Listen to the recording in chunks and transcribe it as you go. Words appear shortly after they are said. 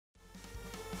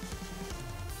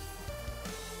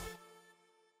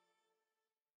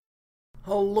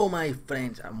Hello my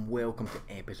friends and welcome to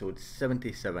episode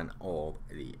 77 of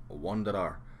The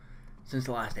Wanderer. Since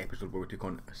the last episode where we took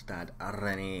on Stade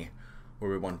Rennais,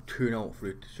 where we won 2-0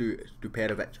 through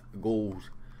Stuperovic goals,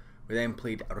 we then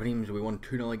played Reims, we won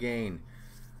 2-0 again.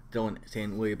 Dylan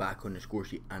St. Louis back on the score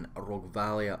sheet and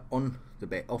Rogvalia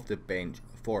off the bench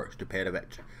for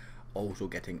Stuperovic, also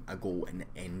getting a goal in the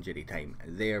injury time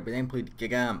there. We then played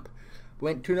Gigamp, we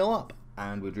went 2-0 up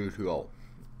and we drew 2-2.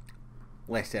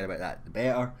 Less said about that, the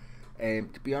better.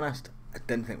 To be honest, I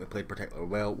didn't think we played particularly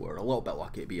well. We were a little bit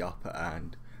lucky to be up,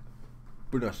 and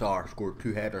Bruno Sarr scored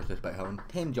 2 headers despite having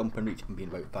 10 jumping reach and being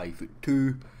about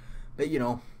 5'2". But you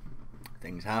know,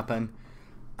 things happen.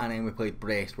 And then we played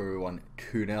Brest where we won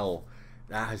 2-0.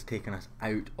 That has taken us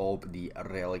out of the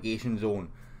relegation zone.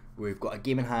 We've got a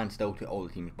game in hand still to all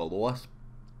the teams below us,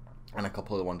 and a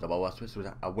couple of the ones above us. This was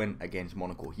a win against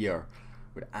Monaco here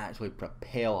would actually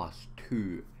propel us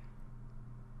to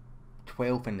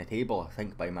 12th in the table, I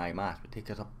think, by my maths. Would take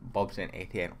us up above Saint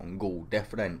Etienne on goal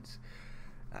difference.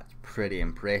 That's pretty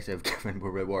impressive given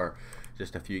where we were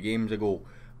just a few games ago.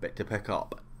 But to pick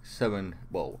up 10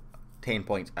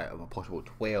 points out of a possible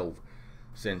 12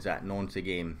 since that Nancy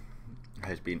game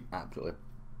has been absolutely,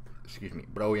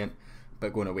 brilliant.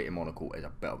 But going away to Monaco is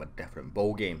a bit of a different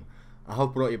ball game. I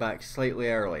have brought you back slightly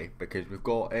early because we've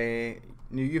got a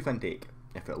new youth intake.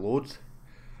 If it loads,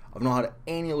 I've not had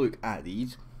any look at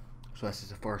these, so this is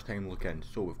the first time looking.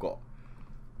 So we've got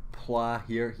Pla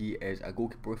here. He is a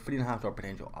goalkeeper with 3.5 star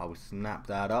potential. I will snap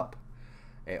that up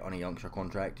on a youngster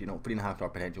contract. You know, 3.5 star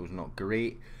potential is not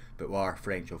great, but we are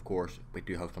French, of course. We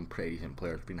do have some pretty decent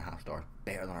players. 3.5 stars,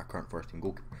 better than our current first team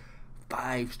goalkeeper.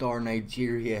 5-star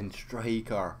Nigerian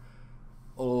striker.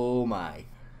 Oh my!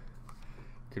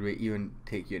 Could we even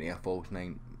take you into a false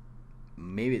 9?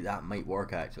 Maybe that might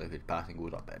work actually if his passing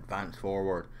goes up. Advance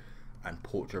forward, and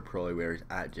Poacher probably where he's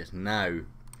at just now.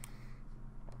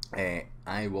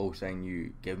 I will sign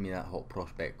you. Give me that hot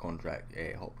prospect contract.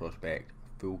 Hot prospect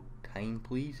full time,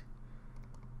 please.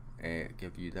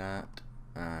 Give you that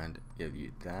and give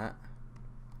you that.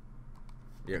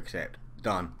 You accept.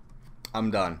 Done.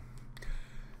 I'm done.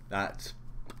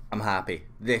 I'm happy.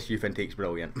 This youth intake's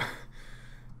brilliant.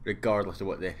 Regardless of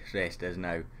what the rest is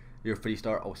now. You're a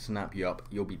 3-star, I'll snap you up.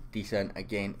 You'll be decent.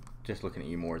 Again, just looking at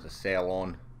you more as a sell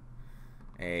on.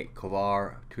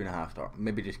 Kovar, 2.5 star.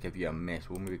 Maybe just give you a miss.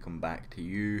 We'll maybe come back to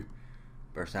you.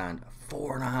 Bersand,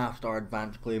 4.5 star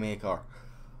advanced playmaker.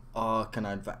 Oh, can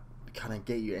I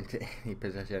get you into any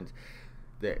positions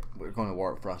that are going to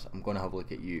work for us? I'm going to have a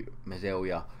look at you.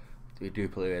 Mazelia, we do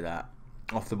play with that.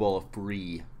 Off the ball of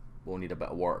free. We'll need a bit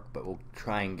of work, but we'll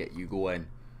try and get you going.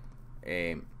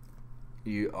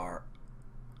 You are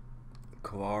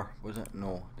Kovar, was it?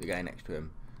 No, the guy next to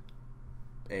him.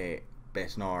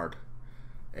 Besnard.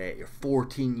 You're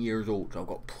 14 years old, so I've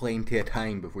got plenty of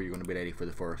time before you're going to be ready for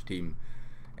the first team.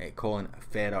 Colin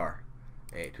Ferrer,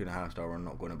 2.5 star. We're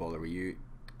not going to bother with you.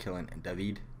 Killing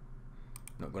David,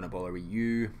 not going to bother with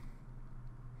you.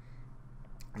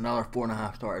 Another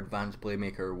 4.5 star advanced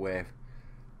playmaker with,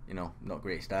 you know, not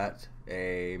great stats.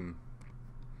 Can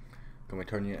we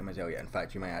turn you into Mazelia? In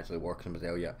fact, you might actually work in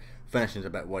Mazelia. Finishing's a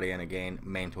bit worrying again.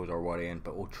 Mentals are worrying,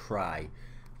 but we'll try.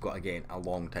 We've got, again, a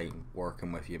long time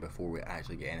working with you before we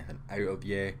actually get anything out of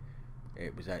you.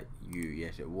 Was that you?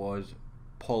 Yes, it was.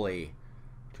 Polly,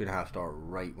 2.5 star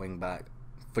right wing back.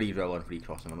 Free dribbling, free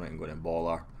crossing. I'm not even going to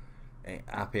bother.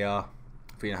 Apia,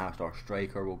 3.5 star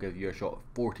striker. We'll give you a shot.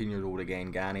 14 years old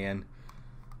again, Ghanaian.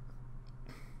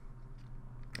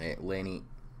 Lenny.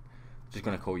 Just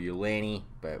going to call you Lenny,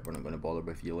 but we're not going to bother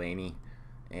with you, Lenny.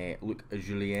 Luc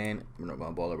Julien, we're not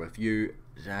going to bother with you.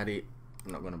 Zadie,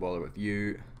 we're not going to bother with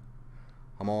you.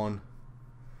 Hamon,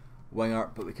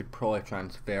 winger, but we could probably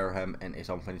transfer him into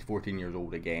something. He's 14 years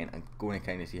old again. I'm going to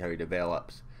kind of see how he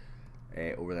develops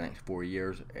over the next 4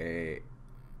 years.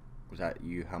 Was that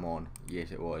you, Hamon?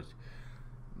 Yes, it was.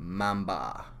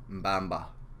 Mbamba,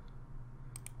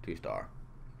 2-star.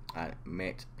 And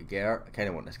Met Ger, I kind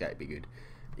of want this guy to be good.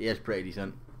 He is pretty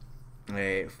decent.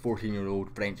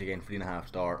 14-year-old French again, 3.5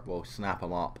 star. We'll snap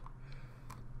him up.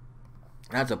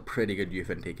 That's a pretty good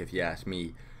youth intake if you ask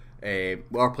me. We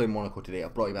are playing Monaco today.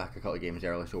 I've brought you back a couple of games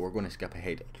early, so we're going to skip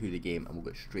ahead to the game and we'll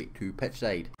get straight to pitch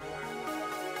side.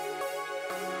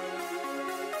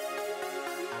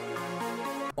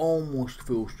 Almost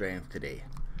full strength today.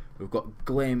 We've got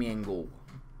Glemmy in goal.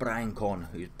 Brian Con,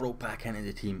 who's brought back into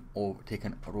the team,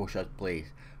 taking Rocha's place.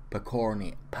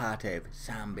 Picorni, Patev,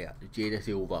 Sambia, Jada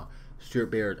Silva, Stuart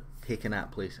Baird taking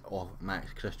that place off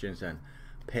Max Christensen.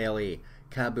 Pele,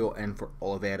 Cabio in for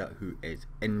Oliveira, who is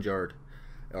injured,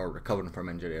 or recovering from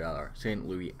injury rather. St.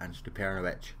 Louis and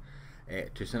Stupernovic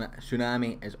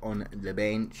Tsunami is on the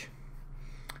bench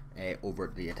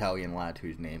over the Italian lad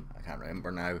whose name I can't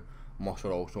remember now. Moss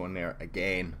are also in there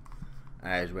again,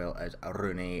 as well as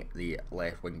Rooney, the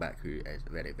left wing back, who is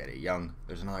very, very young.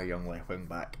 There's another young left wing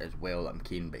back as well that I'm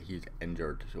keen, but he's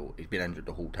injured, so he's been injured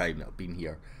the whole time that I've been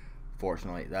here.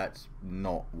 Fortunately, that's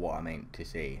not what I meant to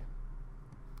say.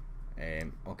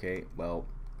 Okay, well,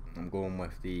 I'm going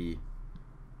with the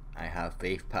I have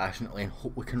faith passionately and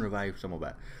hope we can revive some of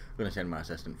it. I'm going to send my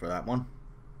assistant for that one.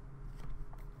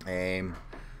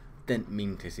 Didn't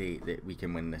mean to say that we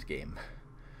can win this game,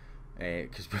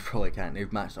 because we probably can't.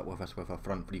 They've matched up with us with a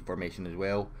front three formation as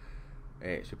well.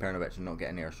 Supernovic not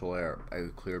getting there, Soler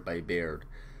out cleared by Baird.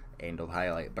 End of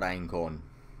highlight. Brian Con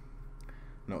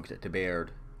knocks it to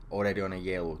Baird. Already on a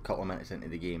yellow, couple of minutes into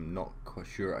the game. Not quite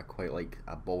sure I quite like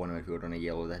a ball in the midfield on a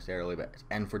yellow this early, but it's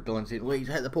in for Dylan St. Louis. He's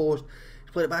hit the post.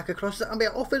 He's played it back across the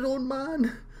bit off his own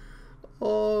man.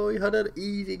 Oh, he had an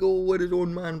easy goal when his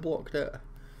own man blocked it.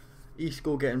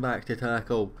 Isco getting back to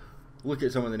tackle. Look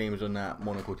at some of the names on that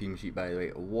Monaco team sheet, by the way.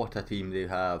 What a team they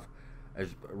have.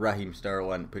 As Raheem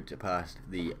Sterling puts it past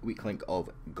the weak link of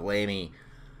Glemmy.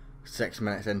 6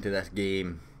 minutes into this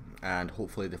game, and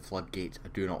hopefully the floodgates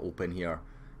do not open here,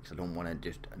 because I don't want to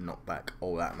just knock back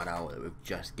all that morale that we've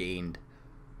just gained.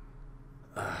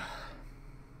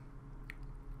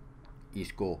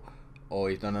 Isco, oh,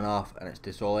 he's done enough, and it's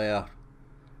to Soler,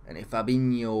 and to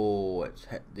Fabinho. It's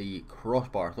hit the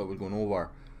crossbar. I thought it was going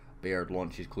over. Baird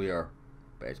launches clear,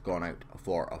 but it's gone out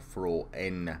for a throw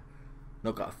in.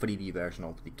 Not got a 3D version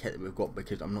of the kit that we've got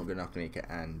because I'm not good enough to make it,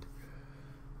 and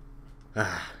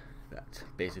that's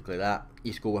basically that.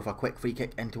 Isco with a quick free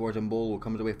kick in towards Mbolo,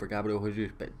 comes away for Gabriel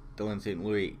Jesus, but Dylan St.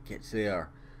 Louis gets there.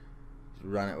 He's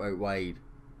ran it out wide.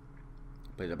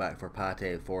 Plays it back for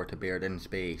Pate, forward to Baird in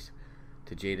space.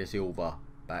 To Jada Silva,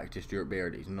 back to Stuart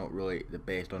Baird. He's not really the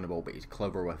best on the ball, but he's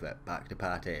clever with it. Back to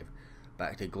Pate,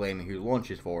 back to Glemmy, who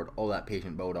launches forward. All that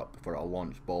patient build up for a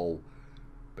launch ball.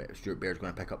 But Stuart Baird's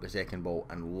going to pick up the second ball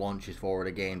and launches forward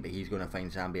again, but he's going to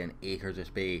find Zambia in acres of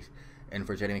space. In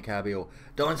for Jeremy Cabello.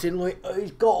 Dylan St. Louis, oh,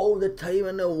 he's got all the time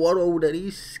in the world and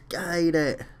he's skied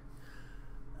it.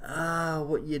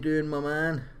 What you doing, my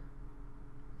man?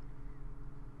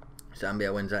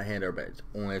 Zambia wins that header, but it's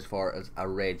only as far as a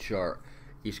red shirt.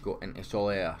 Isco into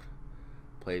Soler.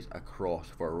 Plays across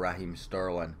for Raheem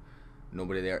Sterling.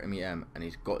 Nobody there to meet him, and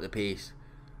he's got the pace.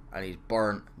 And he's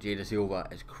burnt. Jada Silva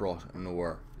is cross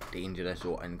nowhere. Dangerous,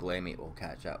 so, and Glemmy will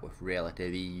catch up with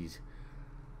relative ease.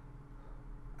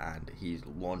 And he's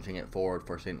launching it forward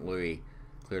for St. Louis.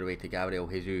 Cleared away to Gabriel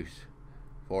Jesus.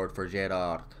 Forward for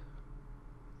Gerard.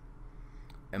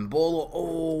 Mbolo,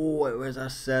 oh, it was a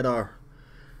sitter.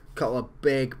 Couple of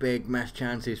big missed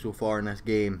chances so far in this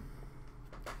game.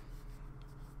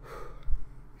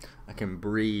 I can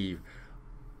breathe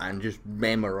and just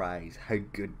memorise how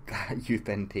good that youth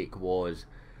intake was.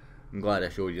 I'm glad I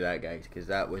showed you that, guys, because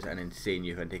that was an insane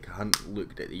youth intake. I hadn't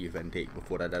looked at the youth intake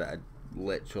before I did it. I'd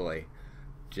literally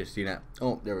just seen it.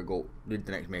 Oh, there we go. Read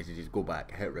the next messages. Go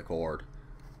back. Hit record.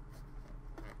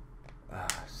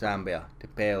 Zambia to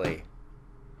Pele.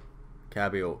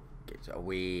 Cabio gets it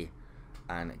away,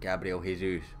 and Gabriel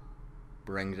Jesus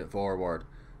brings it forward.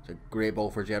 It's a great ball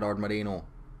for Gerard Moreno,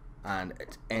 and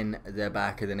it's in the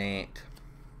back of the net.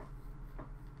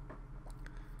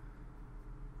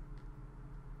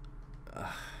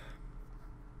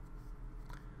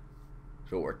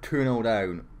 So we're 2-0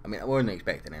 down. I mean, I wasn't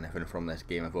expecting anything from this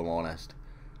game, if I'm honest,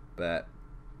 but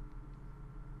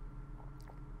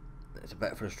it's a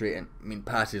bit frustrating. I mean,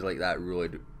 passes like that really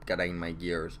do grind my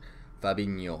gears.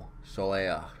 Fabinho,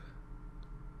 Soler,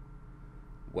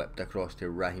 whipped across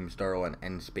to Raheem Sterling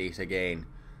in space again.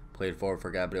 Played forward for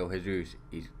Gabriel Jesus.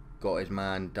 He's got his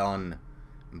man done.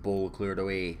 Ball cleared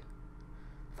away.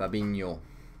 Fabinho.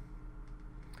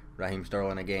 Raheem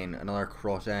Sterling again. Another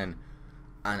cross in.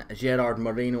 And Gerard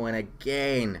Moreno in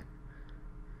again.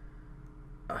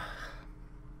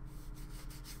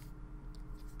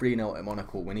 3-0 at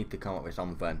Monaco. We need to come up with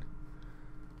something.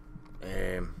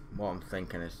 What I'm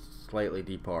thinking is slightly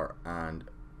deeper and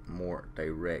more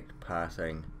direct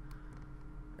passing.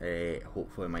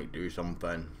 Hopefully might do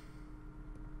something.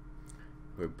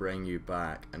 We'll bring you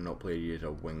back and not play you as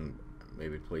a wing.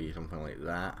 Maybe play you something like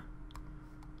that.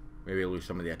 Maybe lose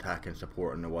some of the attacking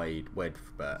support in the wide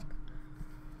width, but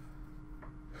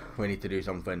we need to do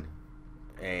something.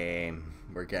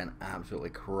 We're getting absolutely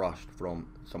crushed from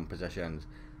some positions.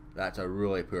 That's a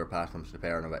really poor pass from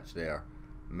Supernovic there.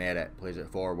 Merritt plays it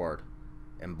forward.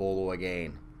 Mbolo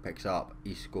again. Picks up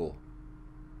Isco.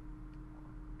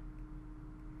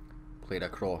 Played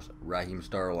across. Raheem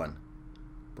Sterling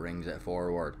brings it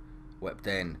forward. Whipped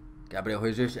in Gabriel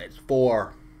Jesus, it's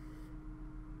 4.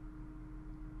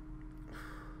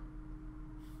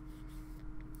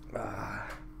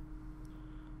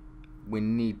 We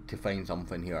need to find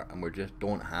something here, and we just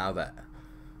don't have it.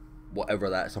 Whatever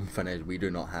that something is, we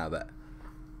do not have it.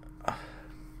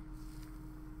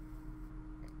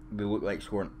 They look like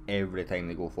scoring every time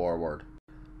they go forward.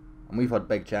 And we've had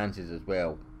big chances as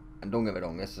well. And don't get me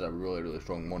wrong, this is a really, really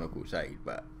strong Monaco side,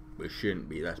 but we shouldn't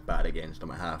be this bad against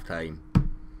them at half time.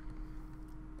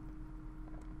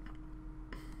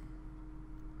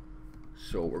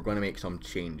 So we're going to make some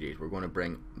changes. We're going to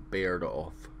bring Baird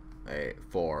off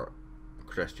for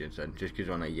Christensen, just because he's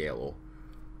on a yellow.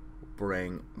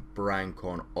 Bring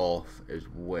Brancon off as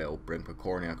well. Bring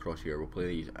Picornia across here. We'll play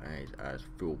these as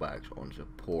fullbacks on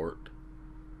support.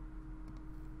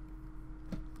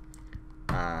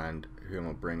 And who am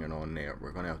I bringing on there?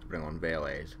 We're going to have to bring on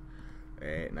Velez.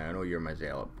 Now I know you're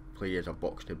Mazzella. Play as a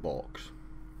box to box.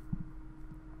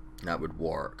 That would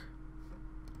work.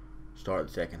 Start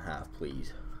the second half,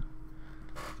 please.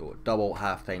 So double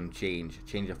halftime change.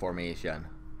 Change the formation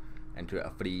into a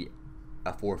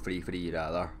 4-3-3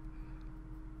 rather.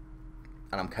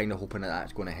 And I'm kind of hoping that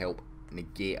that's going to help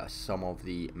negate some of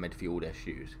the midfield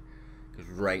issues, because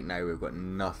right now we've got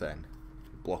nothing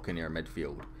blocking our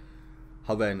midfield.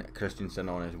 Having Christensen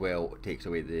on as well takes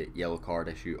away the yellow card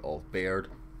issue of Baird,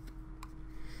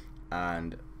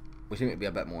 and we seem to be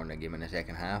a bit more in the game in the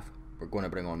second half. We're going to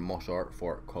bring on Mossart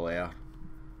for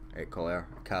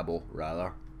Cabo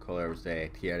rather. Collier was the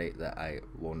Thierry that I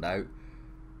loaned out.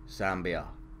 Sambia,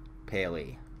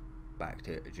 Pele, back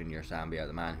to Junior Sambia,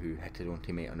 the man who hit his own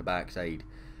teammate on the backside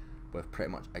with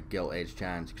pretty much a gilt-edged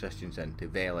chance. Christensen to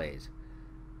Velez,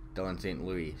 Dylan St.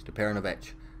 Louis to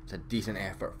Pernovic. It's a decent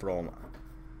effort from,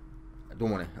 I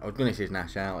was going to say his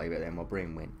nationality, but then my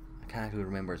brain went, I can't actually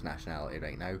remember his nationality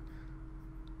right now.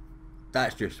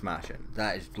 That's just smashing.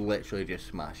 That is literally just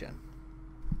smashing.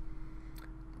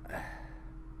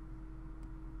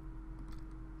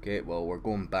 Okay, well, we're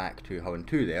going back to having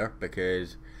 2 there,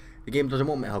 because the game doesn't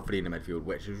want me to have 3 in the midfield,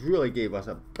 which has really gave us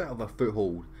a bit of a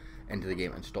foothold into the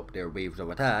game and stopped their waves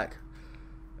of attack.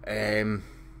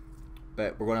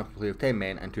 But we're going to have to play with 10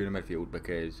 men and 2 in the midfield,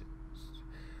 because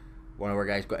one of our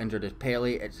guys got injured as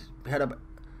Pele.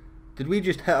 Did we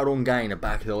just hit our own guy in the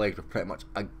back of the leg with pretty much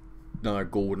another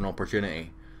golden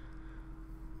opportunity?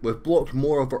 We've blocked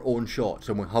more of our own shots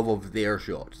than we have of their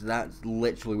shots. That's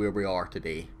literally where we are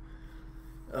today.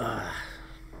 At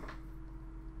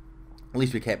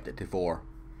least we kept it to 4.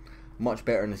 Much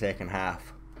better in the second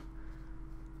half.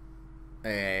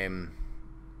 I'm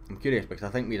curious, because I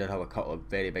think we did have a couple of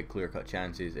very big clear-cut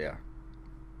chances there.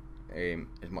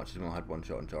 As much as we only had 1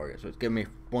 shot on target. So it's given me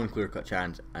 1 clear-cut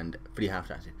chance and 3 half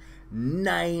chances.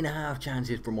 9 half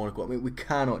chances for Monaco. I mean, we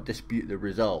cannot dispute the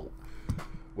result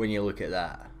when you look at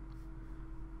that.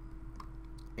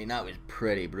 I mean, that was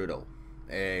pretty brutal.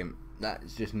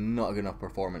 That's just not a good enough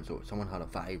performance. So someone had a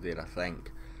 5 there, I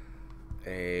think.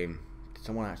 Did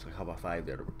someone actually have a 5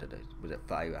 there? Was it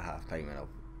 5 at half time and I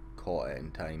caught it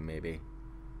in time maybe?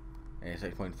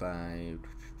 6.5.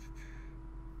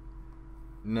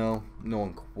 No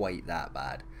one quite that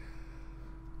bad.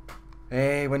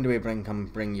 When do we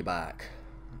bring you back?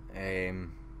 So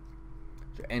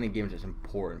any games that's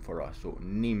important for us. So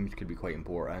Nimes could be quite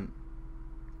important.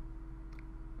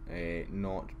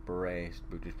 Not Brest.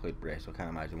 We've just played Brest, so I can't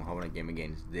imagine we're having a game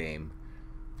against them.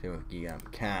 Same with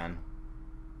Gigant.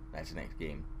 That's the next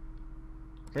game.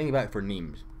 Bring you back for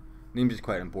Nimes. Nimes is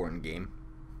quite an important game.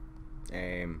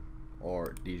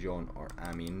 Or Dijon or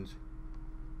Amiens.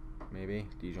 Maybe.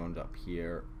 Dijon's up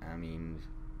here. Amiens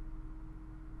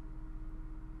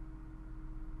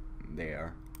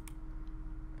there.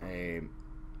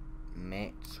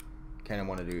 Metz. Kind of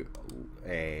want to do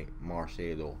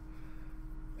Marseille though.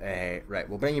 Right,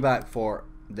 we'll bring you back for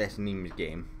this Nimes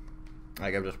game. I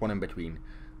give just one in between,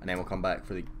 and then we'll come back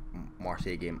for the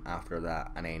Marseille game after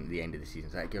that, and then the end of the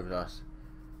season. So that gives us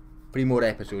 3 more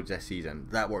episodes this season.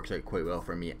 That works out quite well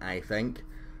for me, I think.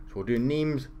 So we'll do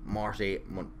Nimes, Marseille,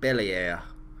 Montpellier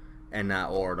in that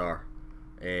order.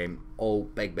 All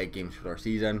big games for our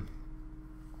season.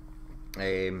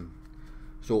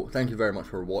 So thank you very much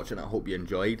for watching. I hope you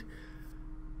enjoyed.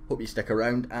 Hope you stick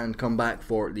around and come back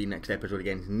for the next episode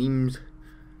against Nimes.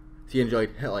 If you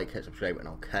enjoyed, hit like, hit subscribe, and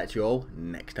I'll catch you all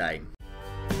next time.